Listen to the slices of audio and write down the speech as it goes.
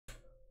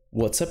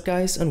What's up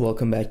guys, and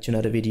welcome back to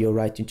another video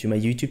right into my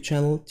YouTube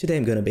channel. Today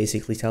I'm gonna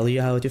basically tell you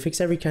how to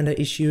fix every kind of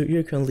issue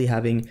you're currently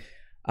having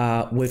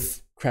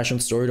with Crash on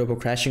Startup or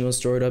crashing on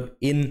Startup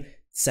in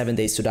 7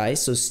 Days to Die.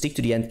 So stick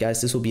to the end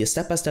guys, this will be a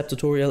step-by-step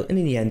tutorial, and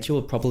in the end you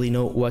will probably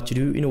know what to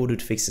do in order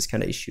to fix this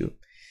kind of issue.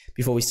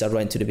 Before we start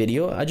right into the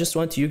video, I just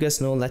want to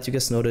let you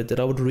guys know that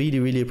I would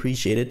really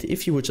appreciate it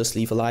if you would just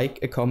leave a like,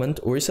 a comment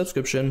or a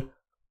subscription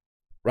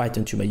right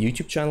into my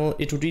YouTube channel.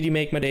 It would really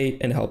make my day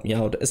and help me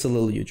out as a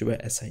little YouTuber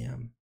as I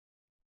am.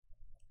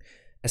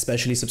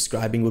 Especially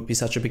subscribing would be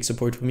such a big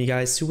support for me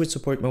guys, who would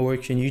support my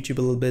work here on YouTube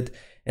a little bit,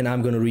 and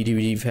I'm gonna really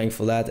be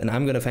thankful for that, and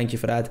I'm gonna thank you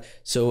for that.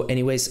 So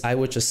anyways, I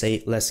would just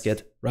say let's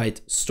get right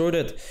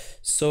started.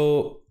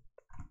 So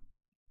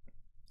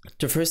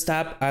the first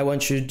step I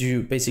want you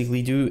to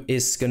basically do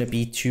is gonna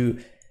be to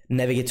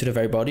navigate to the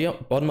very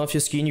bottom of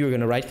your screen. You're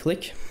gonna right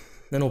click,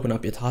 then open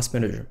up your task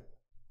manager.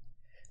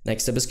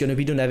 Next step is gonna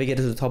be to navigate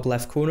to the top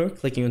left corner,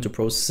 clicking onto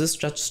processes,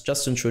 just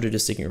to ensure that you're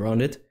sticking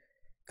around it.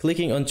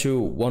 Clicking onto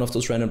one of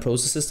those random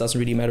processes, doesn't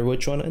really matter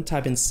which one, and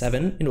type in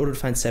 7 in order to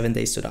find 7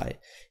 Days to Die.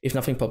 If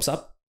nothing pops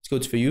up, it's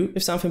good for you.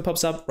 If something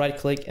pops up, right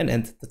click and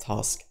end the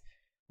task.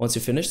 Once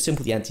you're finished,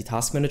 simply end the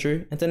task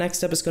manager, and the next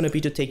step is going to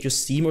be to take your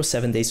Steam or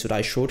 7 Days to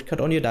Die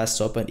shortcut on your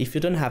desktop, and if you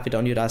don't have it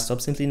on your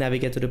desktop, simply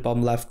navigate to the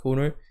bottom left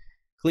corner,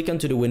 click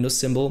onto the Windows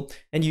symbol,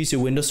 and use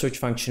your Windows search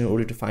function in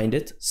order to find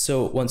it.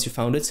 So once you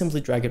found it, simply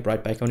drag it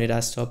right back on your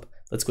desktop.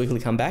 Let's quickly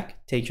come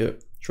back, take your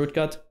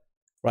shortcut,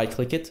 right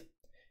click it,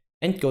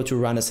 and go to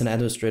Run as an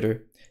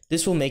Administrator.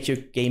 This will make your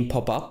game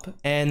pop up,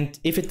 and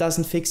if it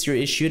doesn't fix your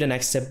issue, the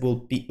next step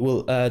will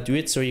do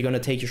it. So you're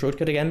gonna take your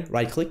shortcut again,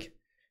 right click,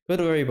 go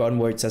to the very bottom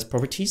where it says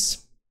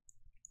Properties,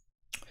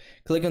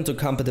 click onto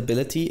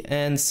Compatibility,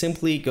 and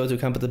simply go to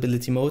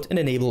Compatibility Mode and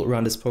enable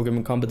Run this program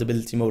in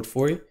Compatibility Mode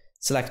 4.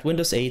 Select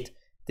Windows 8,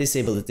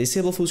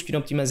 disable full screen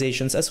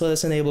optimizations, as well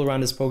as enable Run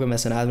this program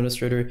as an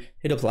administrator,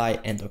 hit apply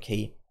and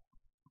OK.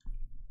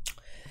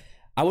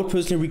 I would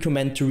personally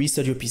recommend to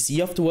restart your PC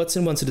afterwards,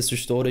 and once it is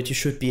restored, you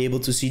should be able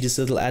to see this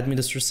little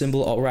administrator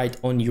symbol right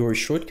on your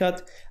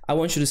shortcut. I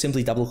want you to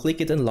simply double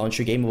click it and launch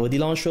your game over the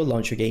launcher,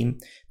 launch your game.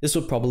 This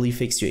will probably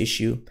fix your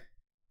issue.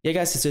 Yeah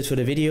guys, that's it for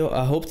the video.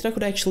 I hope that I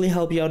could actually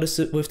help you out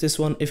with this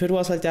one. If it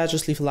was like that,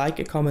 just leave a like,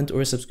 a comment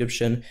or a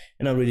subscription,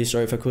 and I'm really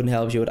sorry if I couldn't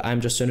help you out.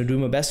 I'm just trying to do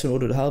my best in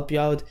order to help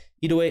you out.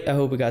 Either way, I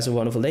hope you guys have a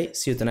wonderful day.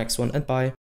 See you at the next one, and bye.